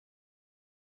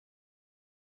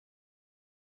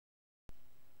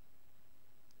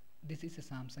This is a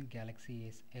Samsung Galaxy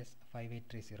Ace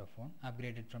S5830 phone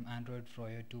upgraded from Android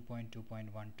Froyo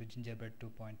 2.2.1 to Gingerbread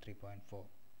 2.3.4.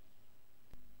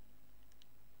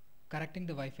 Correcting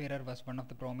the Wi-Fi error was one of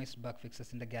the promised bug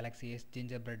fixes in the Galaxy Ace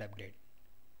Gingerbread upgrade.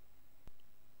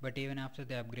 But even after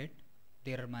the upgrade,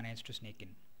 the error managed to sneak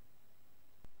in.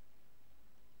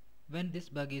 When this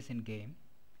bug is in game,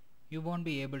 you won't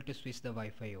be able to switch the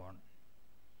Wi-Fi on.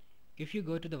 If you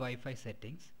go to the Wi-Fi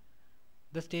settings,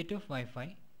 the state of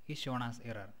Wi-Fi is shown as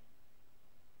error.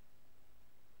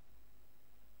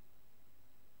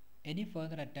 Any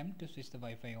further attempt to switch the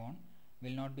Wi-Fi on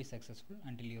will not be successful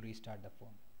until you restart the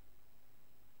phone.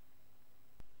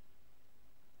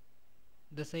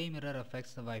 The same error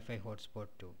affects the Wi-Fi hotspot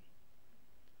too.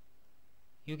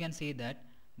 You can see that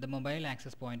the mobile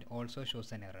access point also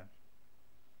shows an error.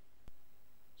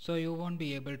 So you won't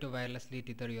be able to wirelessly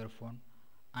tether your phone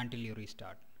until you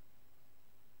restart.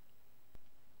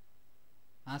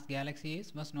 As Galaxy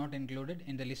Ace was not included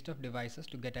in the list of devices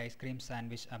to get ice cream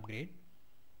sandwich upgrade,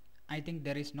 I think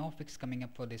there is no fix coming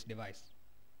up for this device.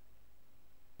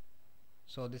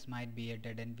 So this might be a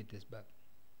dead end with this bug.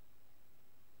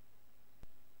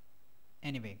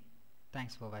 Anyway,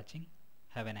 thanks for watching.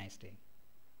 Have a nice day.